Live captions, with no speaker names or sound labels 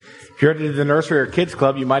If you're headed to the nursery or kids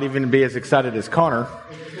club, you might even be as excited as Connor.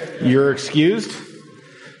 You're excused.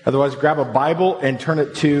 Otherwise, grab a Bible and turn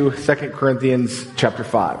it to 2 Corinthians chapter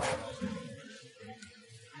 5.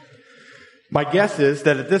 My guess is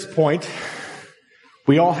that at this point,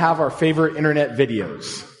 we all have our favorite internet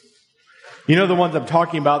videos. You know the ones I'm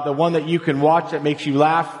talking about, the one that you can watch that makes you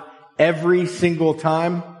laugh every single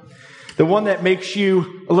time. The one that makes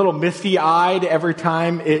you a little misty-eyed every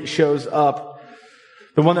time it shows up.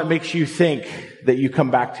 The one that makes you think that you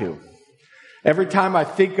come back to. Every time I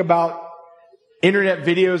think about internet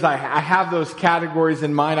videos, I have those categories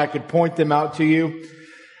in mind. I could point them out to you.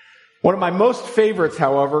 One of my most favorites,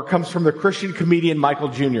 however, comes from the Christian comedian Michael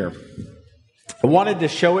Jr. I wanted to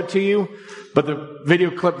show it to you, but the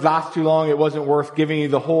video clip lasts too long. It wasn't worth giving you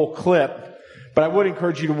the whole clip, but I would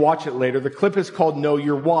encourage you to watch it later. The clip is called Know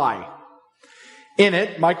Your Why. In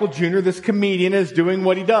it, Michael Jr., this comedian, is doing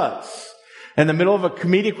what he does. In the middle of a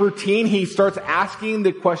comedic routine, he starts asking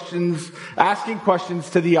questions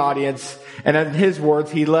to the audience, and in his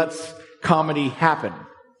words, he lets comedy happen.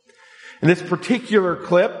 In this particular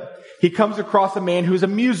clip, he comes across a man who's a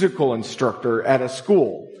musical instructor at a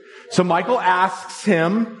school. So Michael asks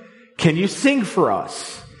him, "Can you sing for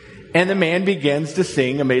us?" And the man begins to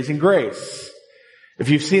sing Amazing Grace. If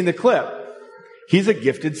you've seen the clip, he's a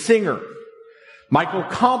gifted singer. Michael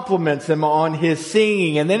compliments him on his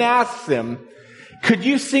singing and then asks him, "Could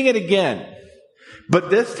you sing it again? But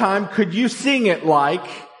this time, could you sing it like,"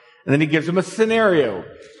 and then he gives him a scenario.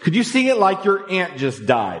 "Could you sing it like your aunt just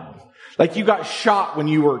died? Like you got shot when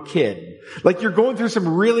you were a kid? Like you're going through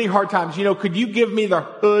some really hard times. Could you give me the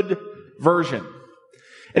hood version?"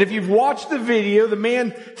 And if you've watched the video, the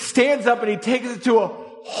man stands up and he takes it to a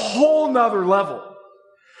whole nother level.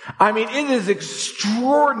 I mean, it is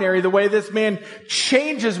extraordinary the way this man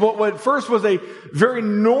changes what at first was a very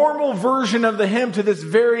normal version of the hymn to this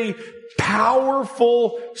very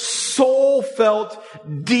powerful, soul-felt,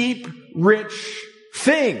 deep, rich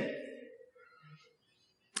thing.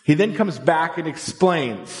 He then comes back and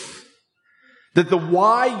explains that the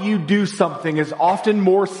why you do something is often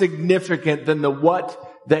more significant than the what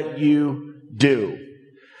that you do.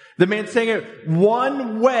 The man's saying it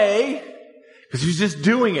one way, because he's just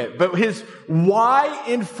doing it. But his why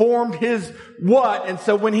informed his what. And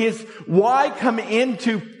so when his why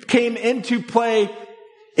came into play,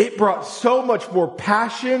 it brought so much more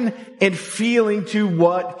passion and feeling to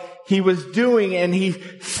what he was doing. And he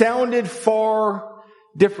sounded far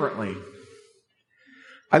differently.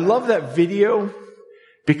 I love that video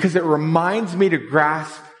because it reminds me to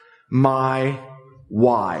grasp my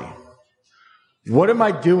why. What am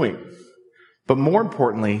I doing? But more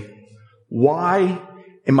importantly, why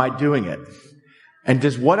am I doing it? And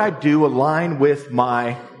does what I do align with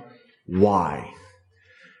my why?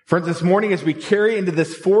 Friends, this morning as we carry into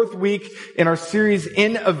this fourth week in our series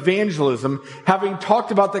in evangelism, having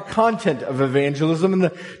talked about the content of evangelism and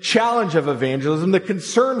the challenge of evangelism, the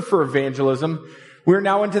concern for evangelism, we're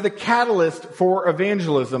now into the catalyst for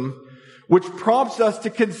evangelism, which prompts us to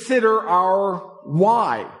consider our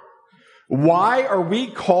why. Why are we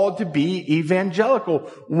called to be evangelical?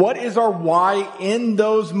 What is our why in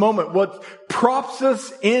those moments? What prompts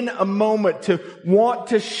us in a moment to want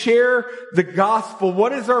to share the gospel?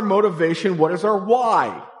 What is our motivation? What is our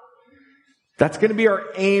why? That's going to be our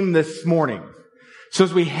aim this morning. So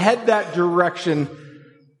as we head that direction,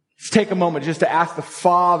 let's take a moment just to ask the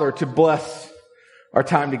Father to bless our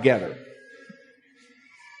time together.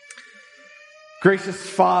 Gracious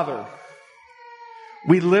Father,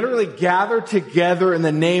 we literally gather together in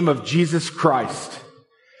the name of Jesus Christ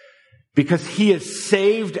because He has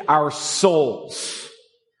saved our souls.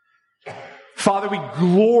 Father, we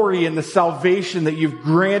glory in the salvation that You've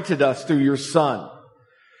granted us through Your Son.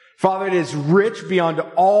 Father, it is rich beyond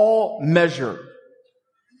all measure,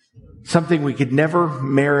 something we could never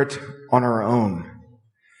merit on our own.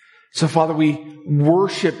 So, Father, we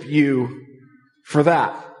worship You for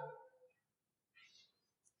that.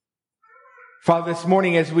 Father, this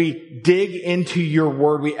morning as we dig into Your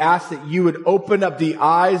word, we ask that You would open up the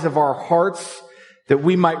eyes of our hearts, that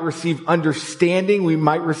we might receive understanding, we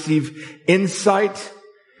might receive insight,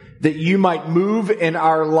 that You might move in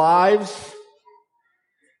our lives,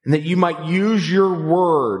 and that You might use Your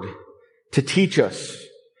word to teach us,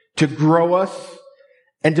 to grow us,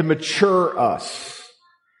 and to mature us,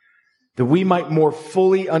 that we might more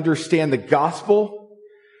fully understand the gospel,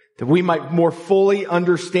 that we might more fully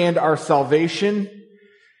understand our salvation,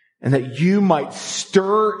 and that You might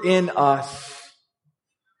stir in us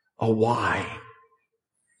a why.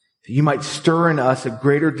 That You might stir in us a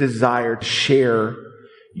greater desire to share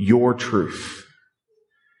Your truth.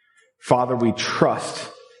 Father, we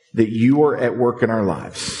trust that you are at work in our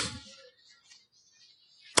lives.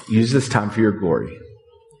 Use this time for your glory. In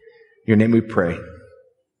your name we pray.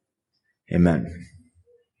 Amen.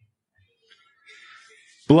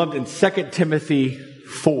 Beloved, in 2 Timothy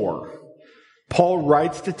 4, Paul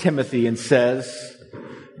writes to Timothy and says,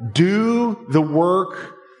 do the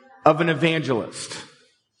work of an evangelist.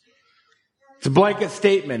 It's a blanket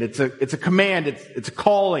statement. It's a command. It's a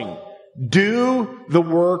calling. Do the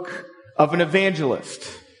work of an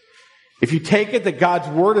evangelist. If you take it that God's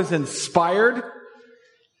word is inspired,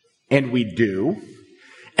 and we do,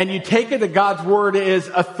 and you take it that God's word is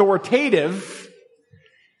authoritative,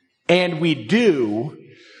 and we do,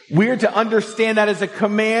 we are to understand that as a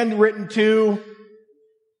command written to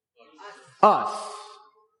us.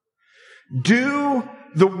 Do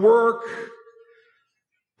the work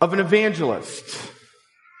of an evangelist.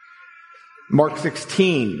 Mark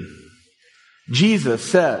 16, Jesus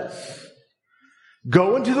says,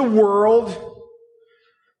 go into the world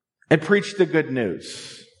and preach the good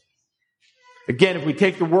news. Again, if we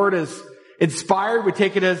take the word as inspired, we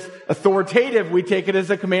take it as authoritative, we take it as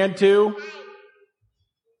a command to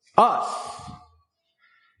us,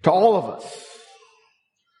 to all of us.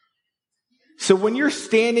 So when you're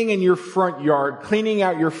standing in your front yard, cleaning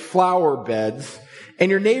out your flower beds,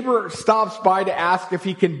 and your neighbor stops by to ask if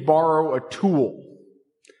he can borrow a tool,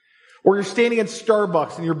 or you're standing in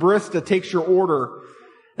Starbucks and your barista takes your order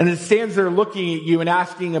and then stands there looking at you and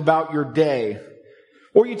asking about your day,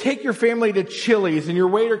 or you take your family to Chili's and your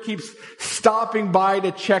waiter keeps stopping by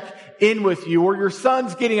to check in with you, or your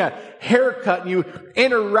son's getting a haircut and you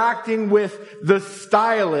interacting with the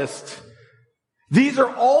stylist. These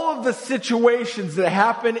are all of the situations that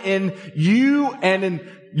happen in you and in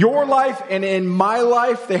your life and in my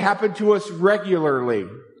life. They happen to us regularly.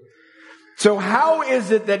 So how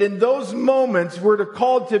is it that in those moments we're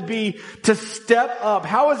called to step up?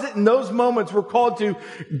 How is it in those moments we're called to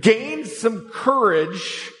gain some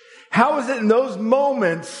courage? How is it in those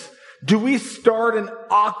moments do we start an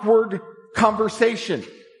awkward conversation?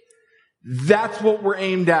 That's what we're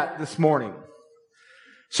aimed at this morning.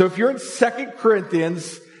 So if you're in 2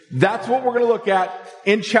 Corinthians, that's what we're going to look at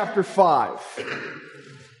in chapter 5.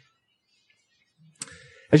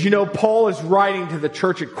 As you know, Paul is writing to the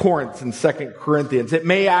church at Corinth in 2 Corinthians. It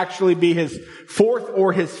may actually be his 4th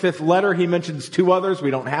or his 5th letter. He mentions 2 others.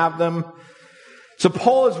 We don't have them. So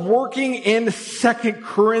Paul is working in 2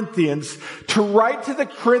 Corinthians to write to the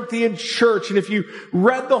Corinthian church. And if you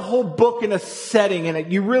read the whole book in a setting,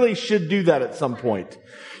 and you really should do that at some point.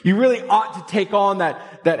 You really ought to take on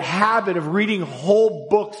that habit of reading whole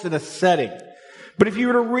books in a setting. But if you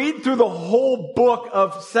were to read through the whole book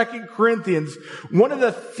of 2 Corinthians, one of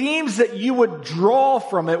the themes that you would draw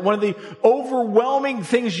from it, one of the overwhelming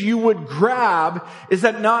things you would grab, is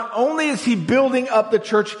that not only is he building up the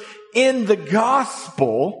church in the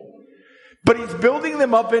gospel, but he's building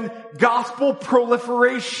them up in gospel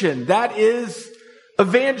proliferation. That is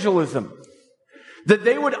evangelism. That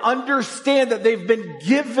they would understand that they've been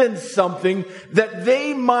given something that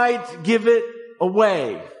they might give it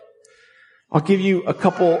away. I'll give you a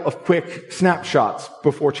couple of quick snapshots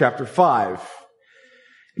before chapter 5.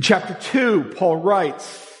 In chapter 2, Paul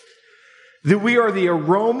writes that we are the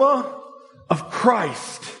aroma of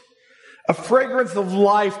Christ, a fragrance of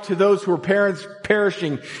life to those who are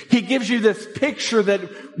perishing. He gives you this picture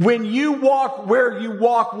that when you walk,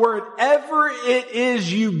 wherever it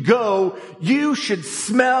is you go, you should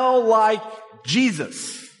smell like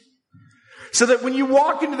Jesus. So that when you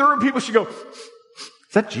walk into the room, people should go,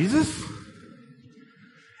 is that Jesus?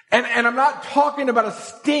 And I'm not talking about a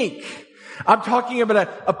stink. I'm talking about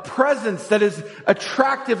a presence that is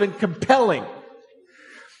attractive and compelling.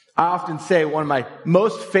 I often say one of my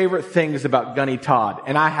most favorite things about Gunny Todd,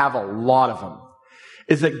 and I have a lot of them,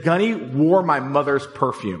 is that Gunny wore my mother's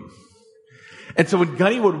perfume. And so when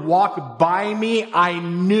Gunny would walk by me, I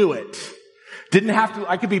knew it. Didn't have to,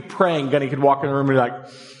 I could be praying, Gunny could walk in the room and be like,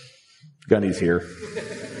 Gunny's here.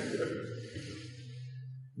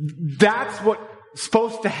 That's what's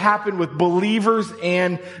supposed to happen with believers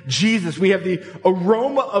and Jesus. We have the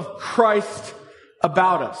aroma of Christ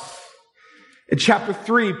about us. In chapter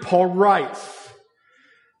 3, Paul writes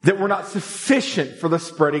that we're not sufficient for the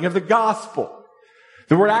spreading of the gospel.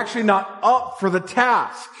 That we're actually not up for the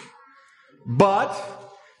task. But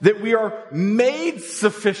that we are made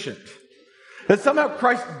sufficient. That somehow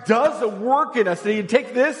Christ does a work in us. That he'd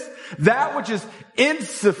take that which is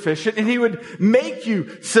insufficient, and he would make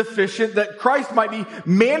you sufficient, that Christ might be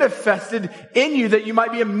manifested in you, that you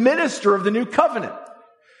might be a minister of the new covenant.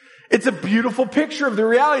 It's a beautiful picture of the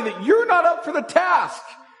reality that you're not up for the task,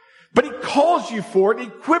 but he calls you for it, he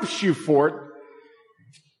equips you for it.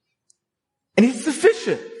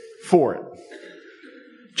 sufficient for it.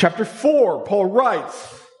 Chapter 4, Paul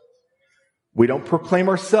writes, we don't proclaim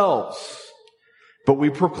ourselves, but we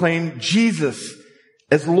proclaim Jesus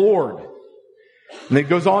as Lord. And it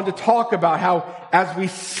goes on to talk about how as we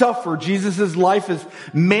suffer, Jesus' life is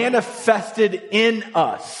manifested in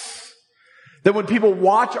us. That when people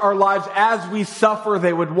watch our lives as we suffer,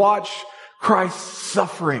 they would watch Christ's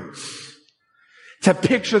sufferings. It's a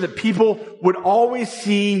picture that people would always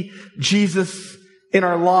see Jesus in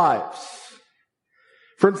our lives.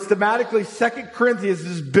 Friends, thematically, 2 Corinthians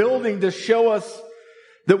is building to show us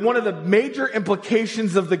that one of the major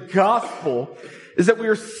implications of the gospel is that we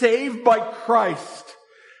are saved by Christ,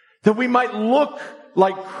 that we might look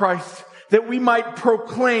like Christ, that we might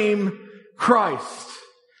proclaim Christ.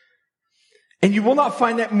 And you will not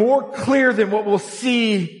find that more clear than what we'll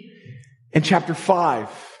see in chapter 5.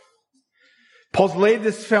 Paul's laid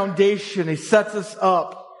this foundation. He sets us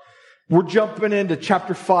up. We're jumping into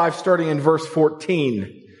chapter 5, starting in verse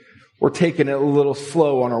 14. We're taking it a little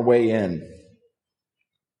slow on our way in.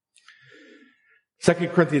 2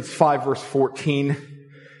 Corinthians 5, verse 14.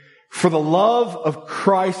 For the love of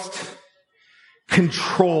Christ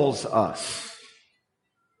controls us.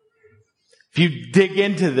 If you dig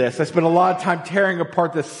into this, I spent a lot of time tearing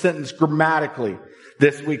apart this sentence grammatically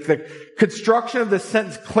this week. The construction of this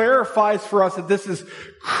sentence clarifies for us that this is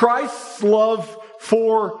Christ's love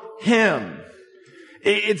for him.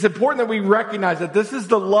 It's important that we recognize that this is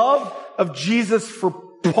the love of Jesus for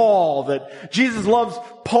Paul, that Jesus loves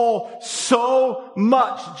Paul so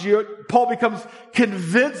much. Paul becomes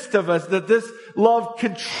convinced of us that this love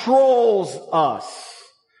controls us.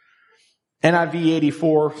 NIV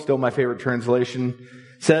 84, still my favorite translation,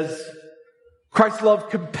 says, Christ's love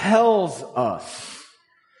compels us.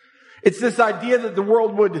 It's this idea that the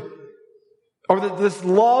world would, or that this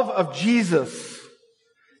love of Jesus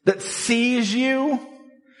that sees you,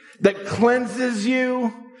 that cleanses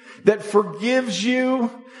you, that forgives you,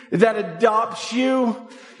 that adopts you,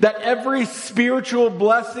 that every spiritual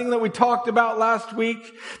blessing that we talked about last week,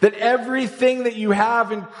 that everything that you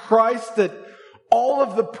have in Christ, that all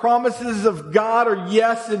of the promises of God are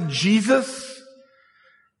yes in Jesus,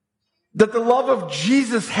 that the love of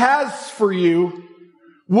Jesus has for you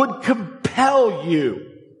would compel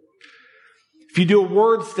you. If you do a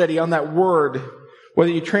word study on that word,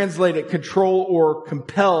 whether you translate it control or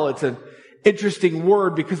compel, it's an interesting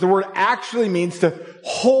word because the word actually means to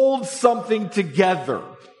hold something together.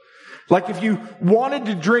 Like if you wanted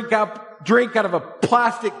to drink out of a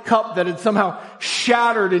plastic cup that had somehow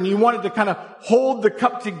shattered and you wanted to kind of hold the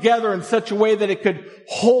cup together in such a way that it could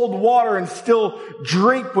hold water and still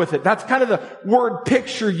drink with it. That's kind of the word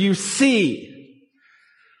picture you see.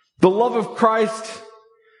 The love of Christ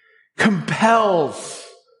compels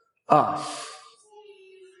us.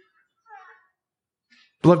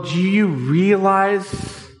 Beloved, do you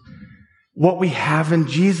realize what we have in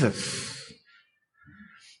Jesus?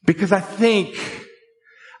 Because I think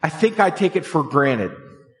I take it for granted.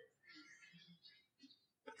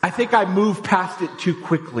 I think I move past it too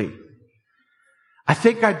quickly. I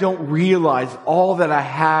think I don't realize all that I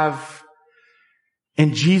have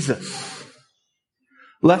in Jesus,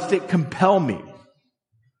 lest it compel me.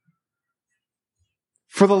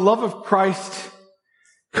 For the love of Christ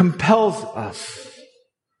compels us.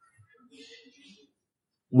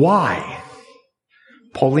 Why?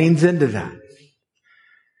 Paul leans into that.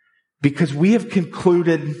 Because we have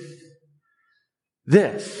concluded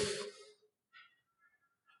this.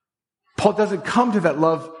 Paul doesn't come to that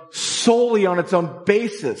love solely on its own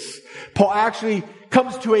basis. Paul actually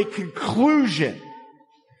comes to a conclusion.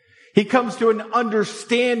 He comes to an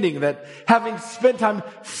understanding that having spent time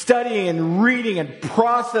studying and reading and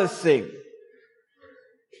processing,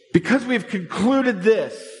 because we've concluded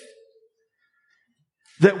this,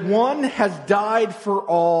 that one has died for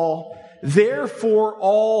all, therefore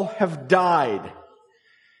all have died.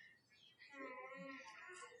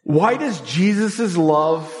 Why does Jesus'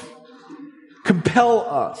 love compel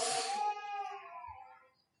us?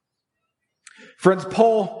 Friends,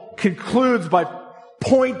 Paul concludes by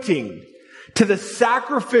pointing to the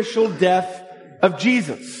sacrificial death of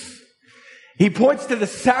Jesus. He points to the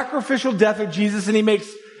sacrificial death of Jesus and he makes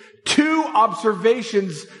two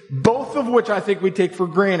observations, both of which I think we take for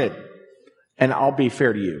granted. And I'll be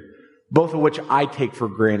fair to you, both of which I take for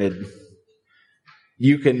granted.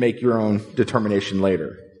 You can make your own determination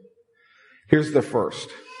later. Here's the first.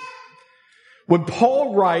 When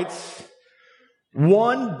Paul writes,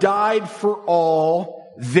 one died for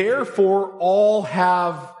all, therefore all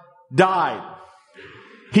have died,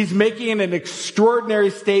 he's making an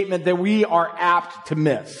extraordinary statement that we are apt to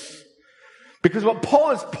miss. Because what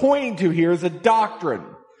Paul is pointing to here is a doctrine.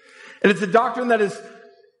 And it's a doctrine that is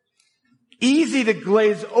easy to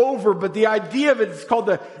glaze over, but the idea of it is called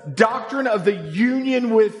the doctrine of the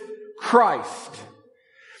union with Christ.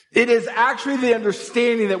 It is actually the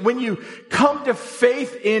understanding that when you come to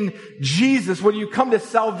faith in Jesus, when you come to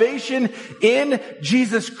salvation in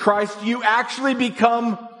Jesus Christ, you actually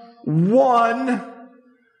become one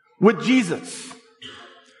with Jesus.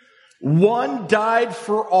 One died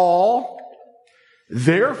for all,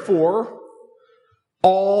 therefore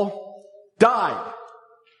all died.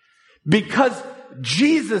 Because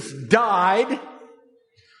Jesus died,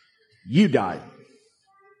 you died.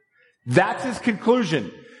 That's his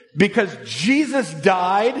conclusion. Because Jesus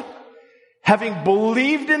died, having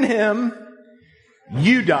believed in him,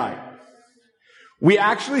 you died. We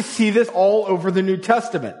actually see this all over the New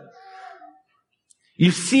Testament.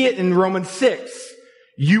 You see it in Romans 6.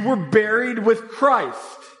 You were buried with Christ.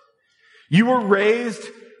 You were raised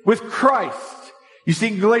with Christ. You see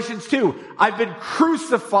in Galatians 2, I've been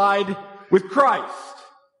crucified with Christ.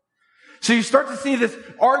 So you start to see this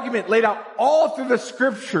argument laid out all through the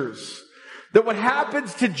scriptures that what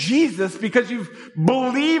happens to Jesus because you've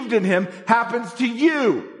believed in him happens to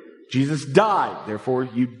you. Jesus died, therefore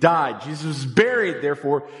you died. Jesus was buried,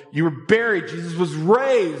 therefore you were buried. Jesus was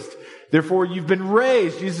raised, therefore you've been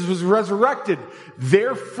raised. Jesus was resurrected,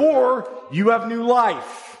 therefore you have new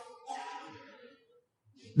life.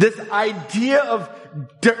 This idea of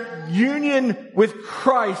union with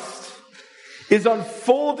Christ is on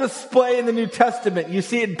full display in the New Testament. You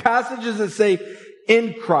see it in passages that say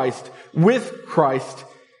in Christ, with Christ,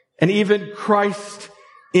 and even Christ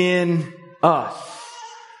in us.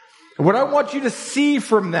 And what I want you to see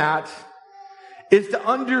from that is to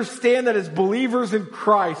understand that as believers in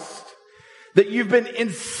Christ, that you've been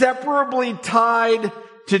inseparably tied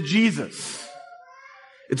to Jesus.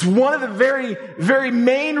 It's one of the very, very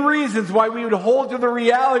main reasons why we would hold to the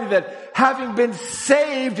reality that having been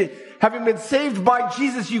saved by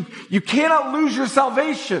Jesus, you cannot lose your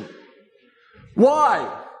salvation. Why?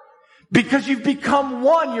 Because you've become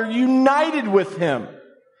one. You're united with him.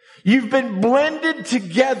 You've been blended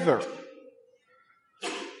together.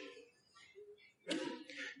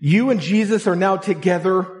 You and Jesus are now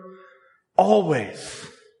together always.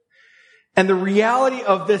 And the reality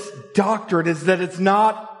of this doctrine is that it's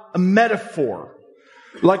not a metaphor,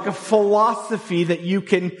 like a philosophy that you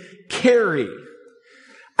can carry.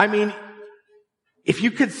 I mean, if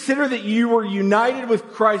you consider that you were united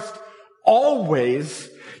with Christ always,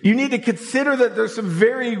 you need to consider that there's some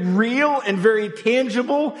very real and very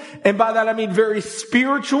tangible, and by that I mean very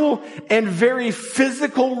spiritual and very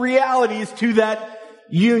physical realities to that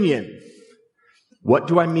union. What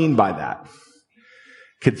do I mean by that?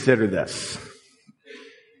 Consider this.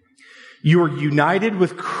 You are united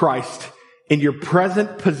with Christ in your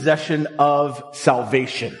present possession of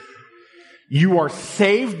salvation. You are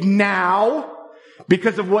saved now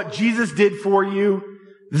because of what Jesus did for you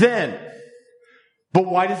then. But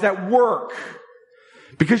why does that work?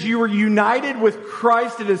 Because you are united with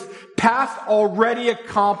Christ in his past already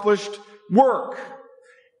accomplished work.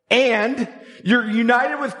 And you're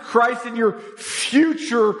united with Christ in your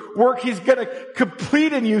future work he's going to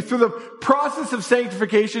complete in you through the process of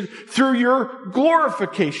sanctification, through your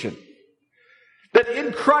glorification. That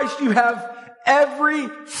in Christ you have every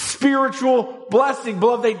spiritual blessing.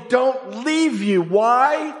 Beloved, they don't leave you.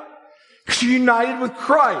 Why? Because you're united with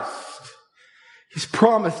Christ. He's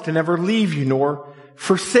promised to never leave you nor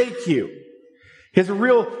forsake you. He has a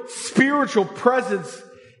real spiritual presence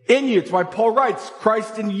in you. It's why Paul writes,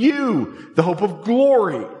 Christ in you, the hope of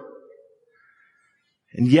glory.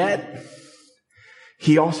 And yet,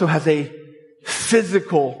 he also has a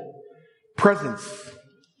physical presence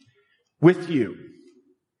with you,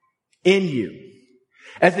 in you.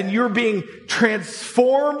 As in you're being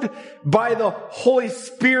transformed by the Holy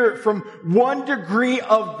Spirit from one degree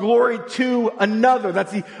of glory to another.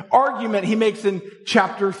 That's the argument he makes in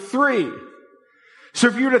chapter 3. So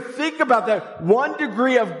if you were to think about that one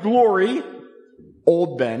degree of glory,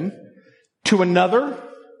 old Ben, to another,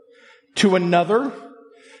 to another,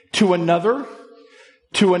 to another,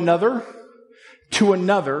 to another, to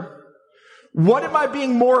another, what am I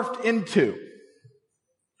being morphed into?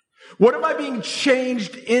 What am I being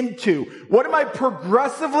changed into? What am I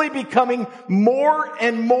progressively becoming more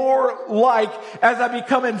and more like as I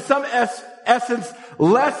become in some essence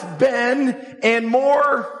less Ben and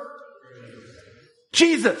more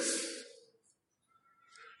Jesus?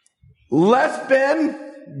 Less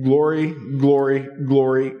Ben, glory, glory,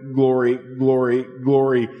 glory, glory, glory,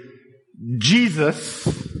 glory, Jesus.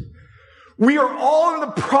 We are all in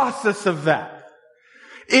the process of that.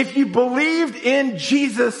 If you believed in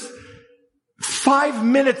Jesus 5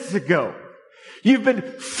 minutes ago, you've been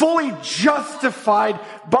fully justified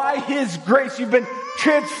by His grace. You've been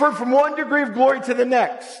transferred from one degree of glory to the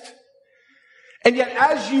next. And yet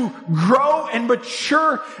as you grow and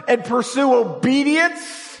mature and pursue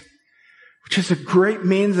obedience, which is a great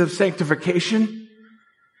means of sanctification,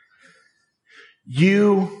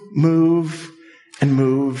 you move and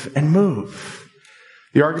move and move.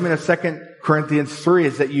 The argument of 2 Corinthians 3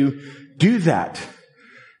 is that you do that,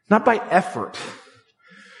 not by effort,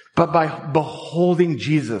 but by beholding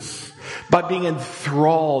Jesus, by being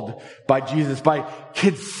enthralled by Jesus, by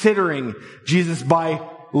considering Jesus, by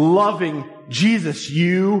loving Jesus.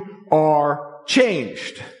 You are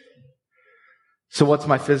changed. So what's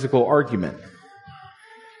my physical argument?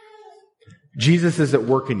 Jesus is at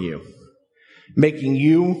work in you, making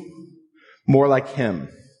you more like Him.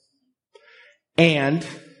 And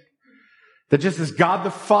that just as God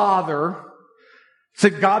the Father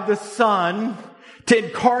sent God the Son to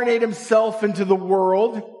incarnate Himself into the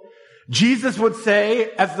world, Jesus would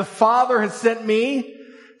say, as the Father has sent me,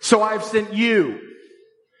 so I've sent you.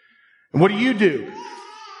 And what do?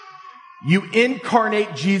 You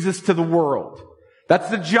incarnate Jesus to the world. That's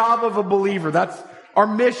the job of a believer. That's our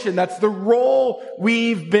mission. That's the role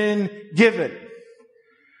we've been given.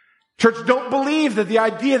 Church, don't believe that the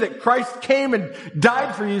idea that Christ came and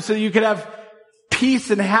died for you so you could have peace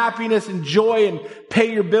and happiness and joy and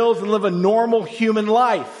pay your bills and live a normal human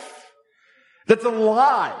life. That's a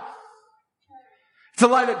lie. It's a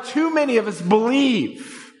lie that too many of us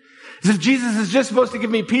believe. As if Jesus is just supposed to give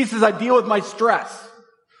me peace as I deal with my stress.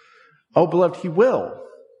 Oh, beloved, He will.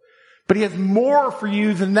 But He has more for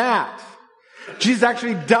you than that. Jesus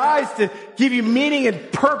actually dies to give you meaning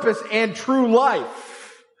and purpose and true life.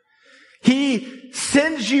 He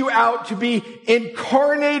sends you out to be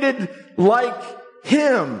incarnated like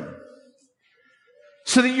Him,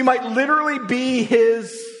 so that you might literally be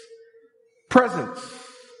His presence.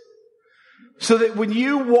 So that when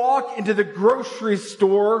you walk into the grocery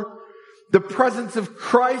store, the presence of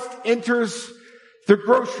Christ enters the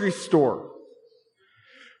grocery store.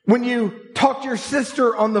 When you talk to your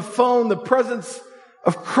sister on the phone, the presence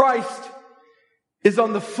of Christ is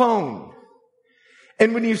on the phone.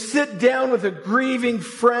 And when you sit down with a grieving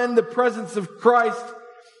friend, the presence of Christ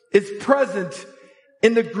is present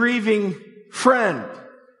in the grieving friend.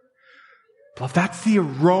 Well, that's the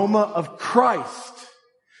aroma of Christ.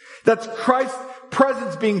 That's Christ's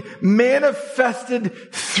presence being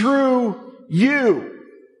manifested through you.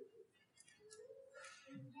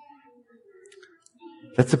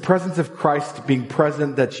 That's the presence of Christ being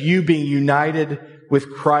present. That's you being united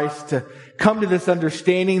with Christ, to come to this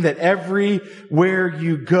understanding that everywhere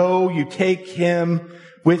you go, you take Him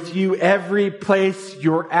with you. Every place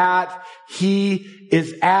you're at, He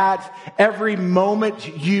is at. Every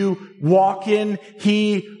moment you walk in,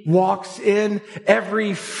 He walks in.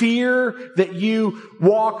 Every fear that you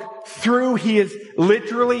walk through, He is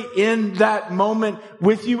literally in that moment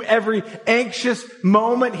with you. Every anxious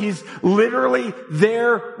moment, He's literally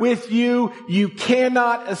there with you. You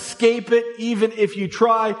cannot escape it, even if you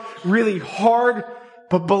try really hard.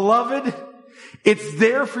 But beloved, it's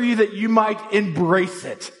there for you that you might embrace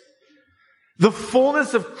it. The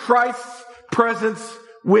fullness of Christ's presence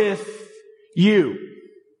with you.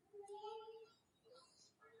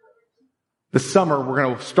 This summer, we're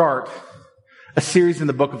going to start a series in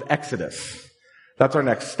the book of Exodus. That's our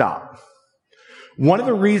next stop. One of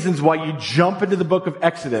the reasons why you jump into the book of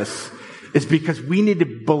Exodus is because we need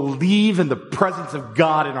to believe in the presence of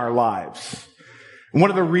God in our lives. And one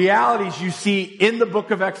of the realities you see in the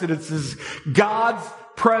book of Exodus is God's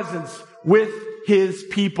presence with His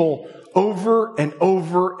people over and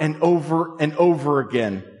over and over and over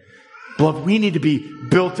again. Beloved, we need to be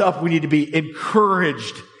built up. We need to be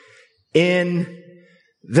encouraged in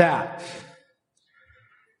that.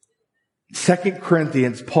 2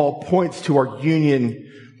 Corinthians, Paul points to our union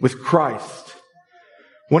with Christ.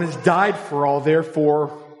 One has died for all,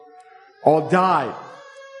 therefore all died.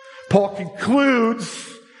 Paul concludes,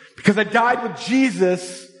 because I died with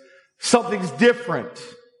Jesus, something's different.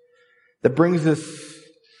 That brings us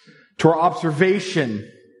to our observation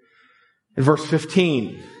in verse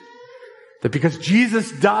 15. That because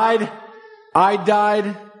Jesus died, I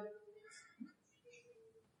died.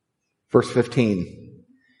 Verse 15.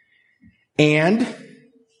 And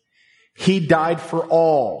He died for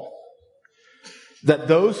all, that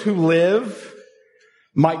those who live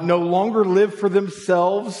might no longer live for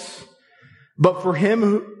themselves, but for Him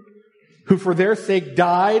who for their sake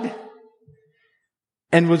died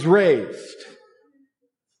and was raised.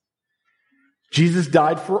 Jesus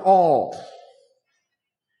died for all.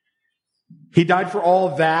 He died for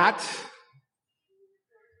all that.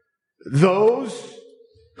 Those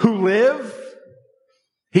who live.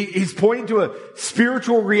 He's pointing to a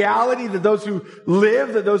spiritual reality that those who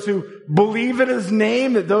live, that those who believe in His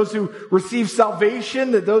name, that those who receive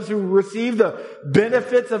salvation, that those who receive the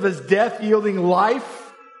benefits of His death yielding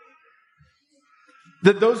life,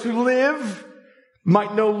 that those who live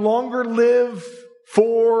might no longer live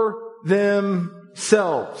for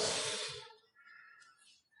themselves.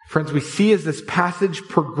 Friends, we see as this passage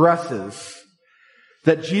progresses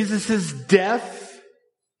that Jesus' death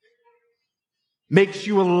makes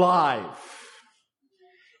you alive.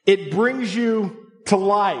 It brings you to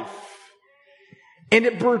life. And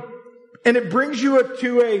it brings you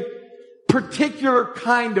to a particular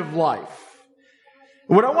kind of life.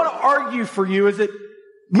 What I want to argue for you is it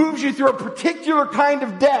moves you through a particular kind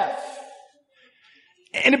of death.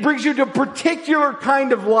 And it brings you to a particular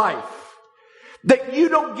kind of life that you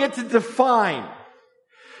don't get to define.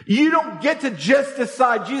 You don't get to just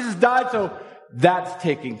decide Jesus died, so that's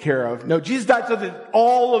taken care of. No, Jesus died so that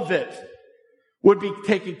all of it would be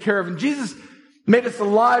taken care of. And Jesus made us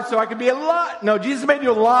alive so I could be alive. No, Jesus made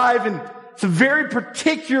you alive in some very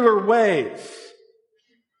particular ways.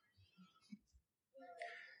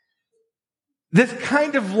 This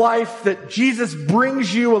kind of life that Jesus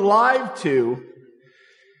brings you alive to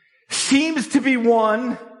seems to be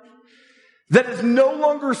one that is no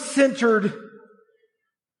longer centered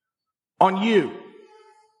on you.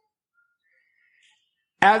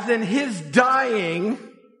 As in His dying,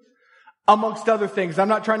 amongst other things. I'm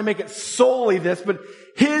not trying to make it solely this, but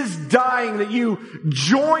His dying that you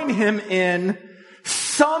join Him in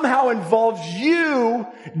somehow involves you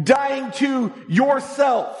dying to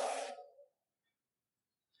yourself.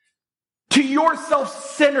 To your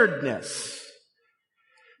self-centeredness.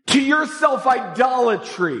 To your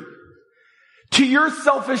self-idolatry. To your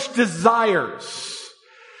selfish desires.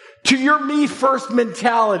 To your me-first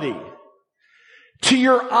mentality. To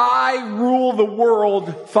your I rule the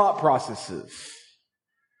world thought processes.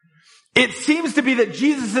 It seems to be that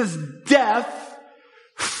Jesus' death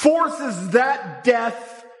forces that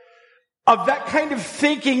death of that kind of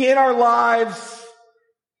thinking in our lives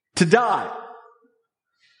to die.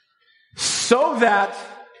 So that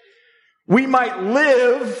we might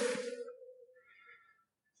live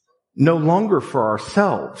no longer for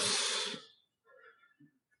ourselves,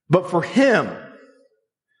 but for Him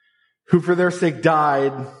who for their sake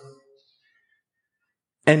died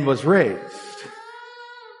and was raised.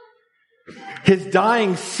 His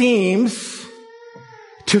dying seems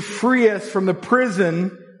to free us from the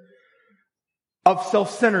prison of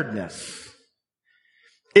self-centeredness.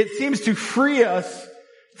 It seems to free us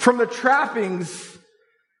from the trappings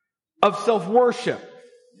of self-worship.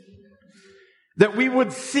 That we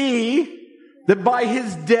would see that by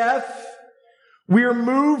His death, we are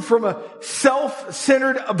moved from a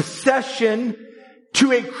self-centered obsession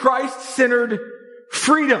to a Christ-centered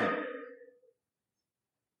freedom.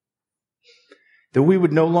 That we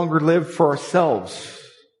would no longer live for ourselves,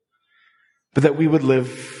 but that we would live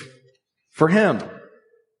for Him.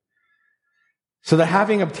 So that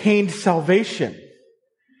having obtained salvation,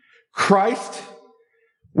 Christ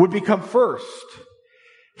would become first.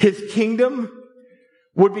 His kingdom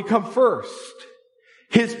would become first.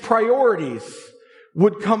 His priorities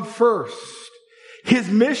would come first. His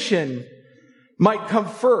mission might come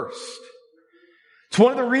first. It's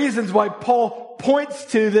one of the reasons why Paul points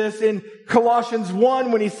to this in Colossians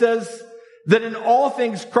 1 when he says that in all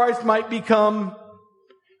things Christ might become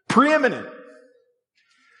preeminent.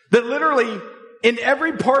 That literally in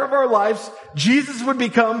every part of our lives, Jesus would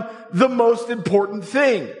become the most important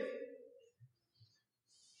thing.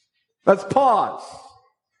 Let's pause.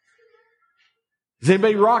 Is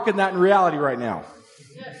anybody rocking that in reality right now?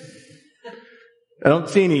 Yes. I don't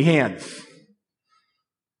see any hands.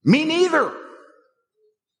 Me neither.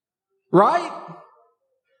 Right?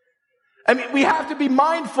 I mean, we have to be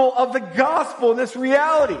mindful of the gospel in this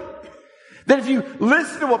reality. That if you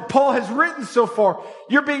listen to what Paul has written so far,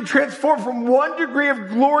 you're being transformed from one degree of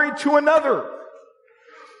glory to another.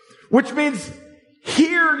 Which means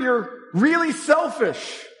here you're really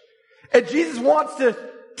selfish. And Jesus wants to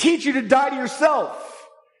teach you to die to yourself.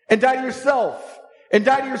 And die to yourself. And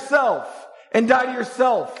die to yourself. And die to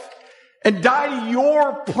yourself. And die to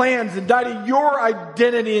your plans. And die to your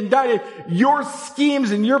identity. And die to your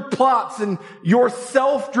schemes and your plots and your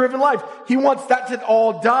self-driven life. He wants that to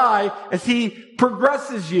all die as He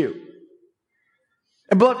progresses you.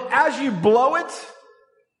 And beloved, as you blow it,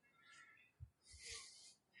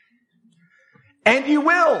 and you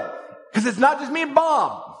will, because it's not just me and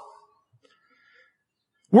Bob.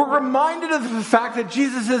 We're reminded of the fact that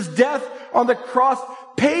Jesus' death on the cross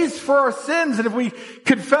pays for our sins. And if we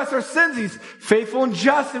confess our sins, He's faithful and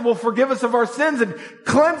just and will forgive us of our sins and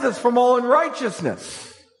cleanse us from all unrighteousness.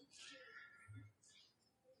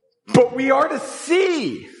 But we are to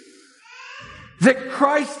see that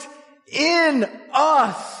Christ in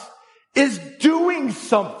us is doing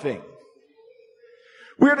something.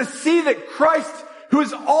 We are to see that Christ, who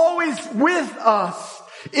is always with us,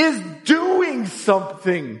 is doing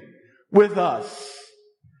something with us.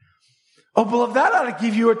 Oh, beloved, that ought to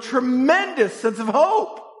give you a tremendous sense of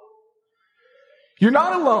hope. You're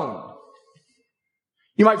not alone.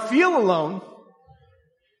 You might feel alone.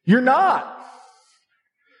 You're not.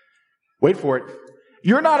 Wait for it.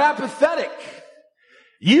 You're not apathetic.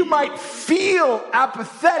 You might feel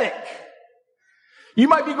apathetic. You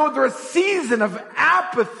might be going through a season of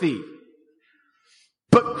apathy.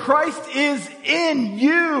 But Christ is in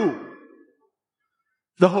you,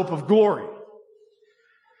 the hope of glory.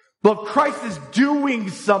 But Christ is doing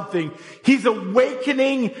something. He's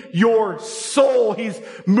awakening your soul. He's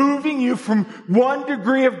moving you from one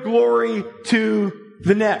degree of glory to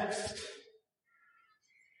the next.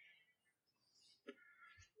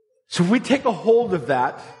 So if we take a hold of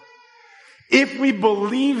that, if we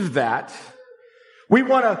believe that, we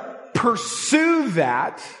want to pursue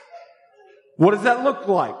that, what does that look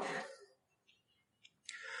like?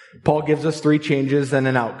 Paul gives us 3 changes and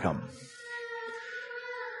an outcome.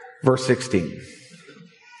 Verse 16.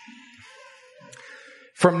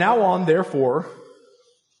 From now on, therefore,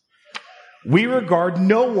 we regard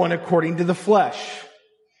no one according to the flesh.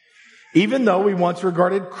 Even though we once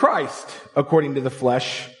regarded Christ according to the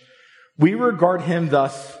flesh, we regard him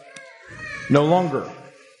thus no longer.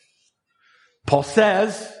 Paul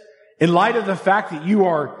says, in light of the fact that you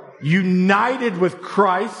are united with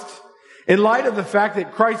Christ, in light of the fact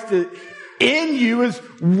that Christ in you is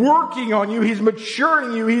working on you, He's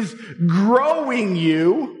maturing you, He's growing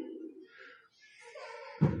you,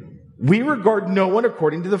 we regard no one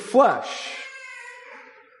according to the flesh.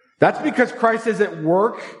 That's because Christ is at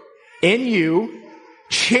work in you,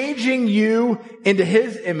 changing you into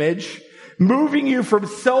His image, moving you from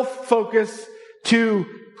self-focus to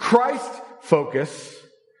Christ-focus.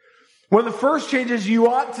 One of the first changes you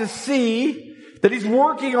ought to see that He's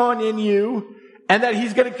working on in you and that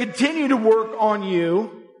He's going to continue to work on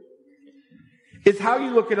you is how you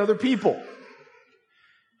look at other people.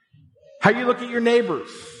 How you look at your neighbors.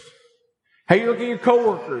 How you look at your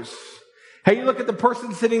coworkers. How you look at the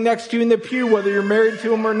person sitting next to you in the pew, whether you're married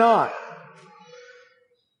to him or not.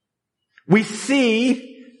 We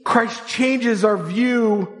see Christ changes our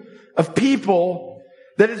view of people,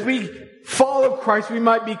 that as we follow Christ, we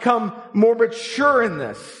might become more mature in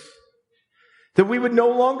this. That we would no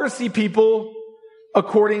longer see people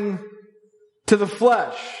according to the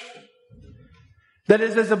flesh. That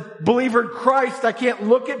is, as a believer in Christ, I can't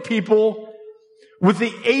look at people with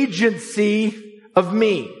the agency of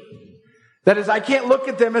me. That is, I can't look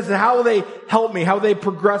at them as how will they help me, how will they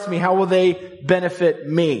progress me, how will they benefit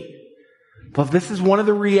me. But this is one of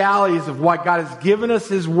the realities of why God has given us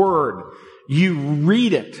His Word. You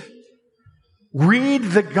read it. Read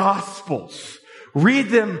the Gospels. Read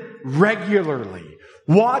them regularly.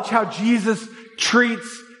 Watch how Jesus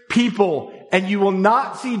treats people, and you will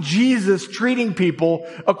not see Jesus treating people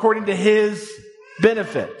according to His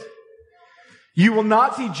benefit. You will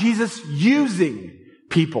not see Jesus using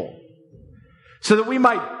people. So that we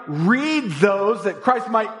might read those, that Christ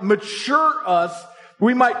might mature us,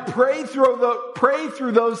 we might pray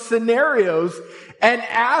through those scenarios and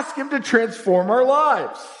ask Him to transform our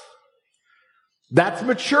lives. That's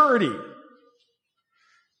maturity.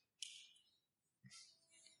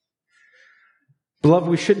 Beloved,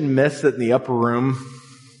 we shouldn't miss that in the upper room,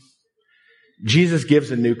 Jesus gives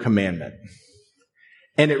a new commandment.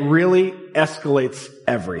 And it really escalates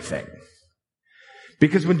everything.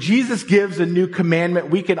 Because when Jesus gives a new commandment,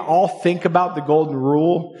 we can all think about the golden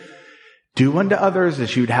rule. Do unto others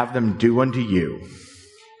as you'd have them do unto you.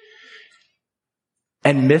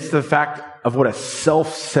 And miss the fact of what a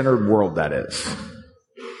self-centered world that is.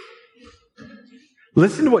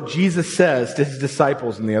 Listen to what Jesus says to His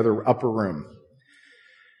disciples in the other upper room.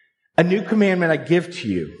 A new commandment I give to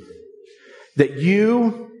you, that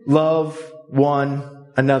you love one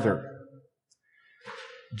another.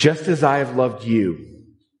 Just as I have loved you,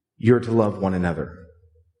 you're to love one another.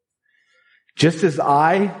 Just as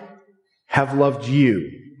I have loved you,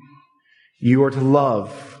 you are to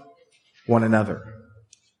love one another.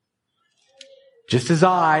 Just as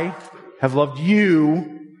I have loved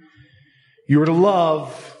you, you are to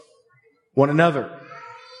love one another.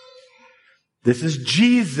 This is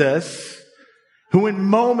Jesus who in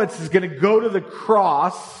moments is going to go to the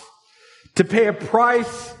cross to pay a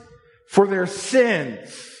price for their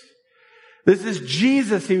sins. This is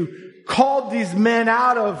Jesus who called these men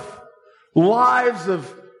out of lives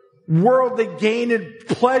of worldly gain and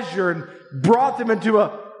pleasure and brought them into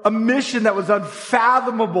a mission that was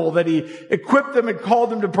unfathomable, that he equipped them and called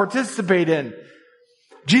them to participate in.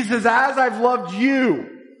 Jesus, as I've loved you,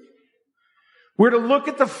 we're to look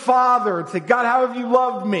at the Father and say, God, how have you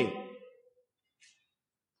loved me?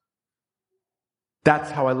 That's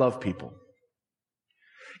how I love people.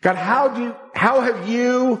 God, how have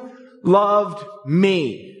you loved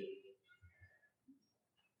me?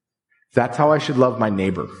 That's how I should love my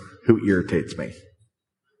neighbor who irritates me.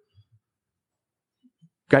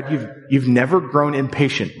 God, you've never grown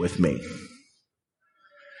impatient with me.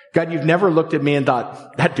 God, you've never looked at me and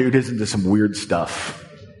thought, that dude is into some weird stuff.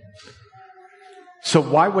 So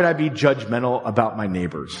why would I be judgmental about my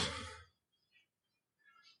neighbors?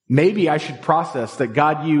 Maybe I should process that,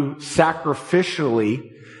 God, you sacrificially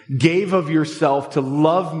gave of yourself to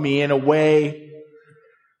love me in a way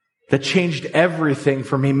that changed everything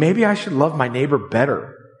for me. Maybe I should love my neighbor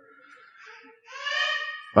better.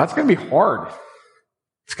 Well, that's going to be hard.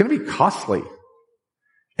 It's going to be costly.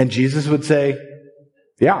 And Jesus would say,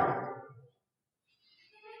 yeah.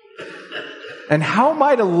 And how am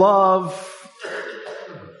I to love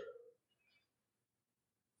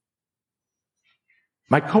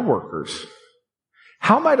my coworkers?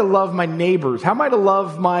 How am I to love my neighbors? How am I to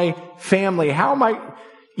love my family?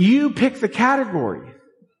 You pick the category.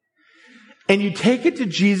 And you take it to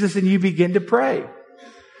Jesus and you begin to pray.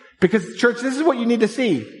 Because, church, this is what you need to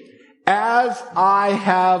see. As I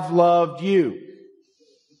have loved you.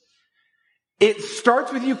 It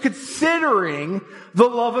starts with you considering the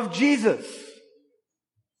love of Jesus.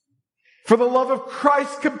 For the love of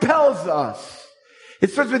Christ compels us. It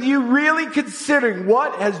starts with you really considering,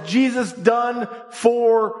 what has Jesus done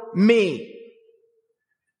for me?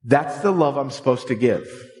 That's the love I'm supposed to give.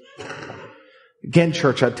 Again,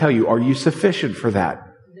 church, I tell you, are you sufficient for that?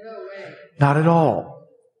 No way. Not at all.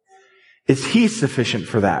 Is he sufficient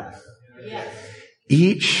for that? Yes.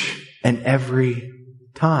 Each and every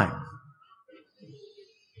time.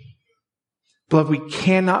 Beloved, we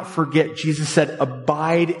cannot forget, Jesus said,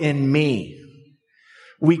 abide in me.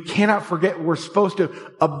 We cannot forget we're supposed to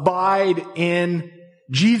abide in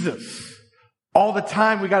Jesus. All the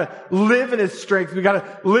time, we gotta live in his strength. We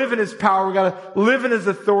gotta live in his power. We gotta live in his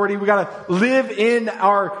authority. We gotta live in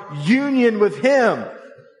our union with him.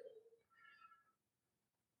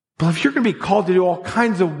 But if you're gonna be called to do all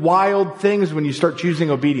kinds of wild things when you start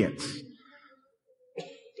choosing obedience,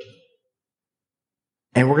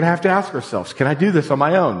 and we're gonna have to ask ourselves, can I do this on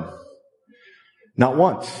my own? Not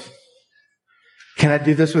once. Can I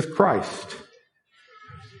do this with Christ?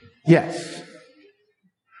 Yes.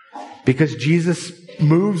 Because Jesus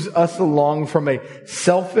moves us along from a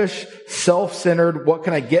selfish, self-centered, what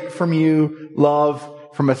can I get from you, love,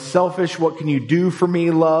 from a selfish, what can you do for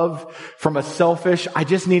me, love, from a selfish, I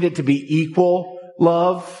just need it to be equal,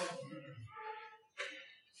 love,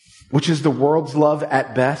 which is the world's love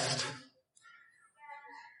at best,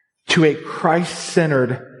 to a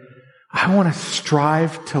Christ-centered, I want to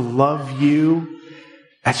strive to love you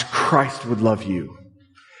as Christ would love you.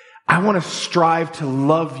 I want to strive to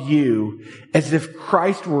love you as if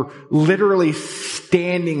Christ were literally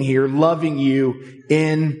standing here loving you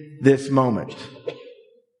in this moment.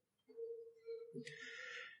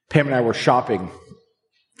 Pam and I were shopping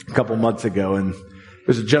a couple months ago, and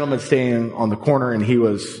there's a gentleman standing on the corner, and he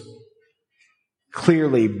was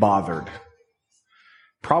clearly bothered.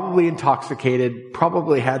 Probably intoxicated,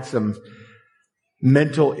 probably had some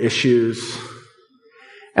mental issues.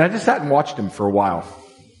 And I just sat and watched him for a while.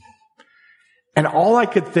 And all I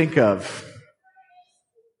could think of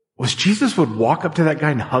was Jesus would walk up to that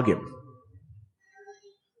guy and hug him.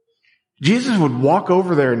 Jesus would walk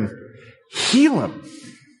over there and heal him.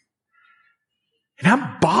 And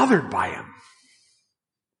I'm bothered by him.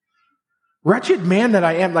 Wretched man that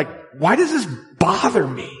I am, why does this bother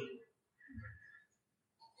me?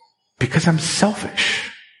 Because I'm selfish.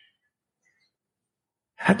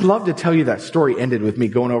 I'd love to tell you that story ended with me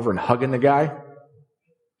going over and hugging the guy.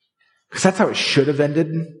 Because that's how it should have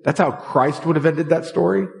ended. That's how Christ would have ended that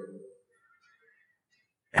story.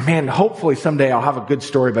 And man, hopefully someday I'll have a good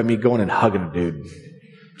story about me going and hugging a dude.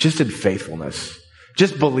 Just in faithfulness.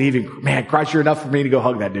 Just believing, man, Christ, you're enough for me to go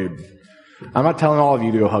hug that dude. I'm not telling all of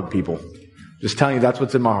you to go hug people. Just telling you that's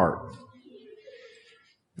what's in my heart.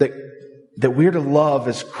 That we're to love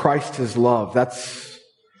as Christ has loved. That's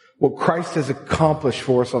what Christ has accomplished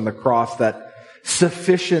for us on the cross. That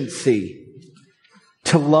sufficiency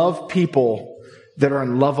to love people that are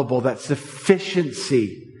unlovable, that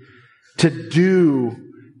sufficiency to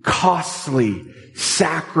do costly,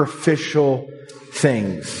 sacrificial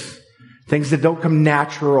things. Things that don't come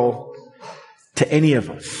natural to any of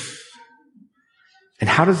us. And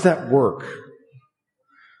how does that work?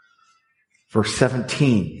 Verse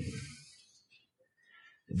 17.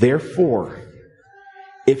 Therefore,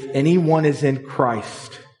 if anyone is in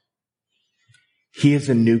Christ, he is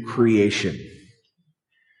a new creation.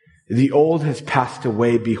 The old has passed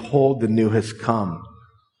away. Behold, the new has come.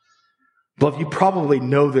 Beloved, you probably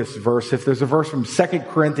know this verse. If there's a verse from 2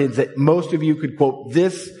 Corinthians that most of you could quote,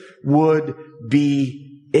 this would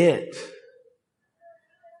be it.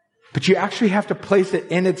 But you actually have to place it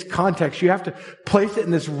in its context. You have to place it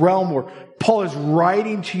in this realm where Paul is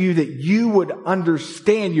writing to you that you would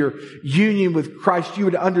understand your union with Christ. You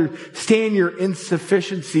would understand your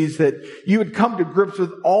insufficiencies, that you would come to grips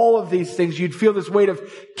with all of these things. You'd feel this weight of,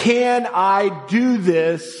 can I do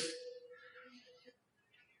this?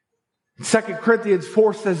 2 Corinthians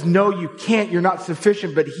 4 says, no, you can't. You're not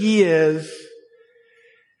sufficient, but he is.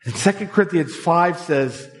 And 2 Corinthians 5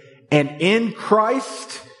 says, and in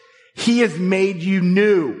Christ, he has made you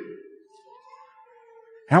new.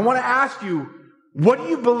 And I want to ask you, what do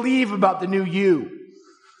you believe about the new you?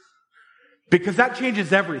 Because that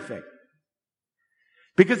changes everything.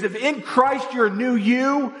 Because if in Christ you're a new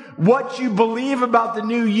you, what you believe about the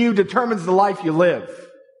new you determines the life you live.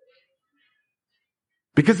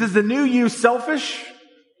 Because is the new you selfish?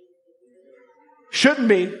 Shouldn't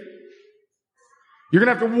be. You're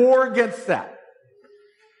going to have to war against that.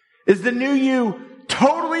 Is the new you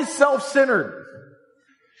totally self-centered?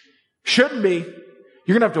 Shouldn't be.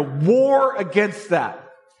 You're going to have to war against that.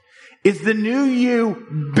 Is the new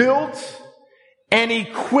you built and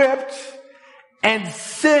equipped and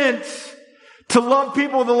sent to love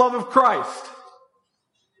people with the love of Christ?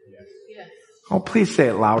 Yes. Oh, please say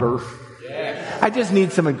it louder. Yes. I just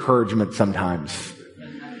need some encouragement sometimes.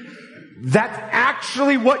 That's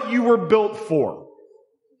actually what you were built for.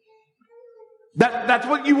 That's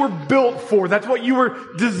what you were built for. That's what you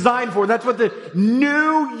were designed for. That's what the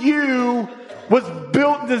new you was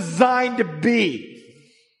built and designed to be.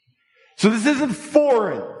 So this isn't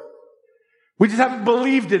foreign. We just haven't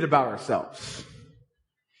believed it about ourselves.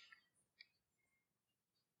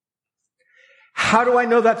 How do I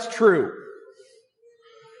know that's true?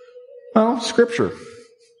 Well, Scripture.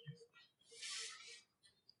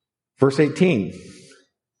 Verse 18.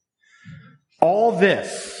 All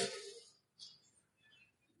this,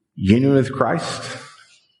 union with Christ,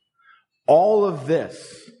 all of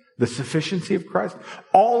this, the sufficiency of Christ,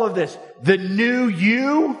 all of this, the new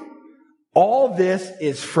you, all this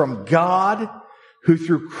is from God, who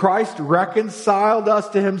through Christ reconciled us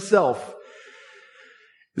to himself.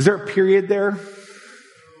 Is there a period there?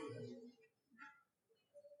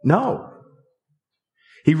 No.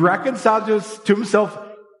 He reconciled us to himself,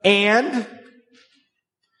 and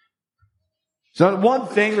so one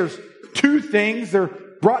thing, there's two things, they're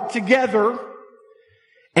brought together,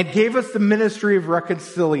 and gave us the ministry of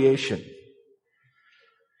reconciliation.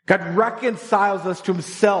 God reconciles us to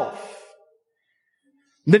himself.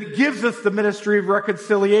 And then he gives us the ministry of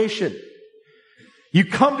reconciliation. You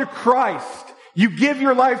come to Christ. You give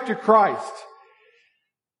your life to Christ.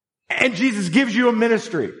 And Jesus gives you a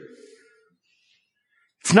ministry.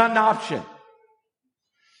 It's not an option.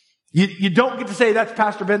 You don't get to say, that's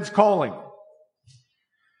Pastor Ben's calling.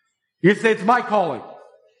 You get to say, it's my calling.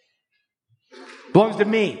 It belongs to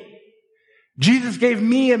me. Jesus gave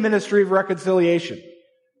me a ministry of reconciliation.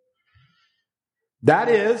 That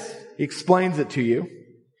is, he explains it to you.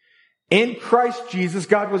 In Christ Jesus,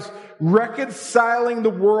 God was reconciling the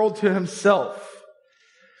world to himself,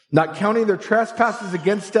 not counting their trespasses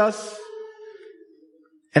against us,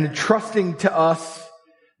 and entrusting to us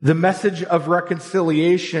the message of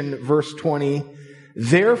reconciliation, verse 20.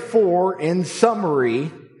 Therefore, in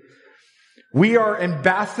summary, we are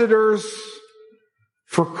ambassadors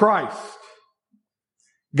for Christ,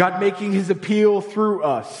 God making his appeal through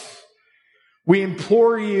us. We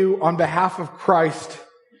implore you on behalf of Christ,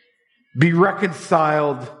 be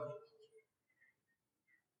reconciled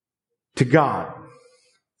to God.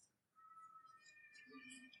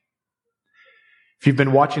 If you've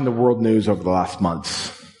been watching the world news over the last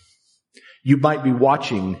months, you might be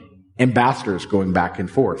watching ambassadors going back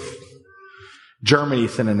and forth. Germany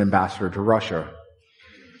sent an ambassador to Russia.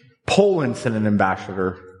 Poland sent an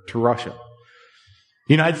ambassador to Russia.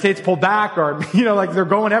 The United States pulled back, or, like they're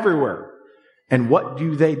going everywhere. And what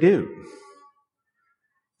do?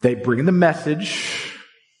 They bring the message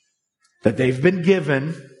that they've been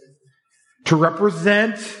given to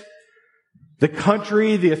represent the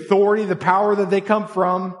country, the authority, the power that they come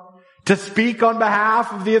from, to speak on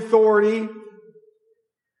behalf of the authority.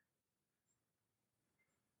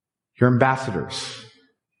 You're ambassadors.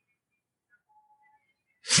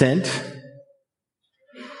 Sent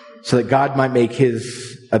so that God might make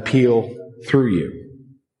His appeal through you.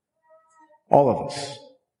 All of us.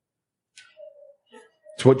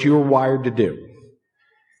 It's what you were wired to do.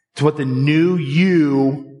 It's what the new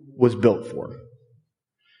you was built for.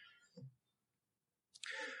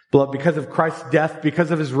 Beloved, because of Christ's death,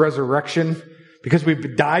 because of His resurrection, because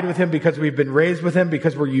we've died with Him, because we've been raised with Him,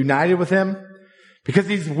 because we're united with Him, because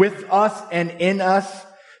He's with us and in us,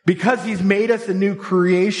 because He's made us a new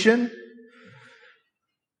creation,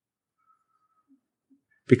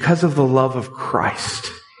 because of the love of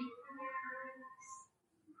Christ,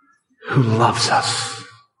 who loves us,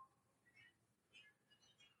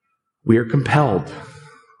 we are compelled.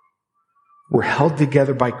 We're held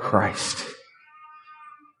together by Christ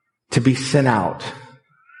to be sent out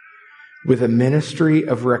with a ministry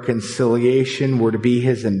of reconciliation. We're to be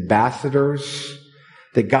His ambassadors,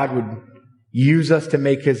 that God would use us to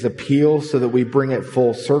make His appeal so that we bring it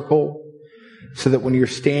full circle, so that when you're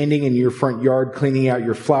standing in your front yard cleaning out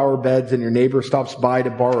your flower beds and your neighbor stops by to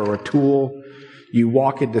borrow a tool, you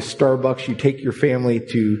walk into Starbucks, you take your family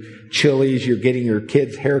to Chili's, you're getting your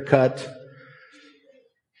kids' haircut.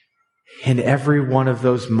 In every one of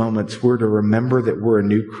those moments, we're to remember that we're a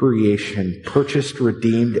new creation, purchased,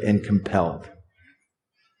 redeemed, and compelled.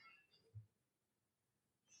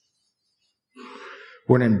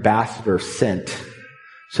 We're an ambassador sent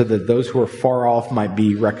so that those who are far off might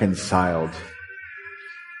be reconciled.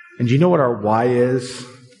 And do you know what our why is?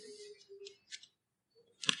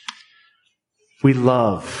 We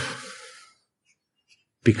love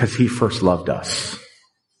because He first loved us.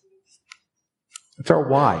 That's our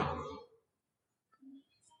why.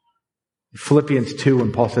 Philippians 2,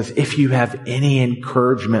 when Paul says, if you have any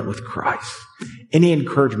encouragement with Christ, any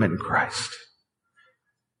encouragement in Christ,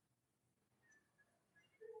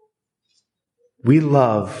 we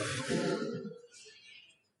love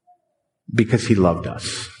because He loved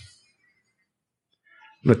us.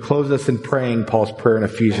 I'm going to close us in praying Paul's prayer in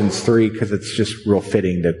Ephesians 3 because it's just real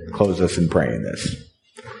fitting to close us in praying this.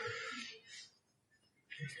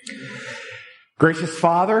 Gracious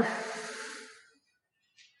Father,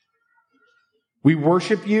 we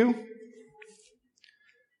worship You.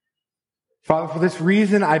 Father, for this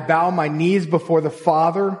reason, I bow my knees before the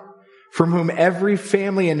Father, from whom every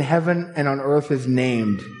family in heaven and on earth is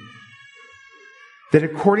named, that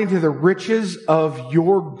according to the riches of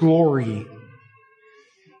Your glory,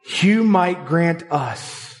 You might grant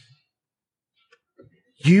us,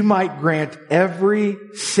 You might grant every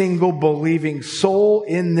single believing soul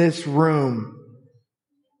in this room,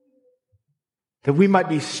 that we might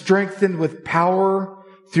be strengthened with power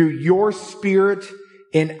through Your Spirit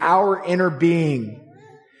in our inner being.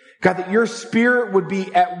 God, that Your Spirit would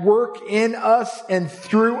be at work in us and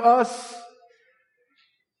through us,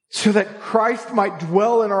 so that Christ might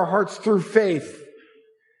dwell in our hearts through faith.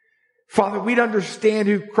 Father, we'd understand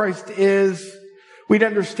who Christ is. We'd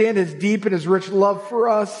understand His deep and His rich love for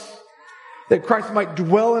us, that Christ might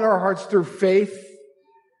dwell in our hearts through faith.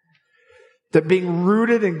 That being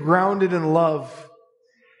rooted and grounded in love,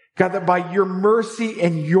 God, that by Your mercy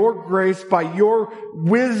and Your grace, by Your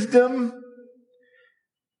wisdom,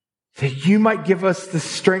 that You might give us the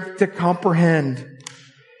strength to comprehend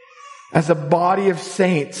as a body of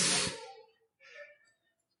saints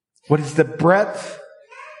what is the breadth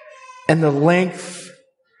and the length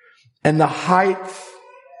and the height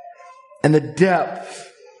and the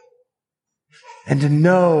depth, and to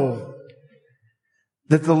know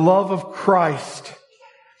that the love of Christ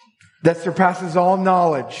that surpasses all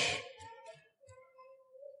knowledge,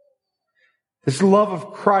 this love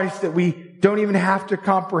of Christ that we don't even have to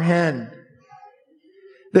comprehend,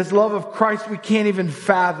 this love of Christ we can't even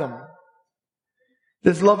fathom,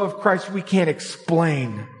 this love of Christ we can't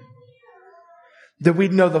explain, that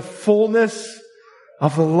we'd know the fullness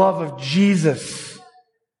of the love of Jesus,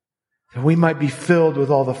 that we might be filled with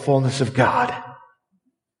all the fullness of God.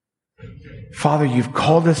 Father, You've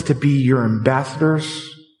called us to be Your ambassadors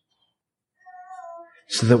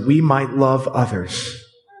so that we might love others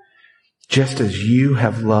just as You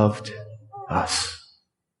have loved us.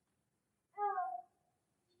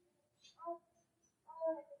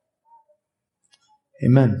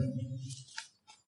 Amen.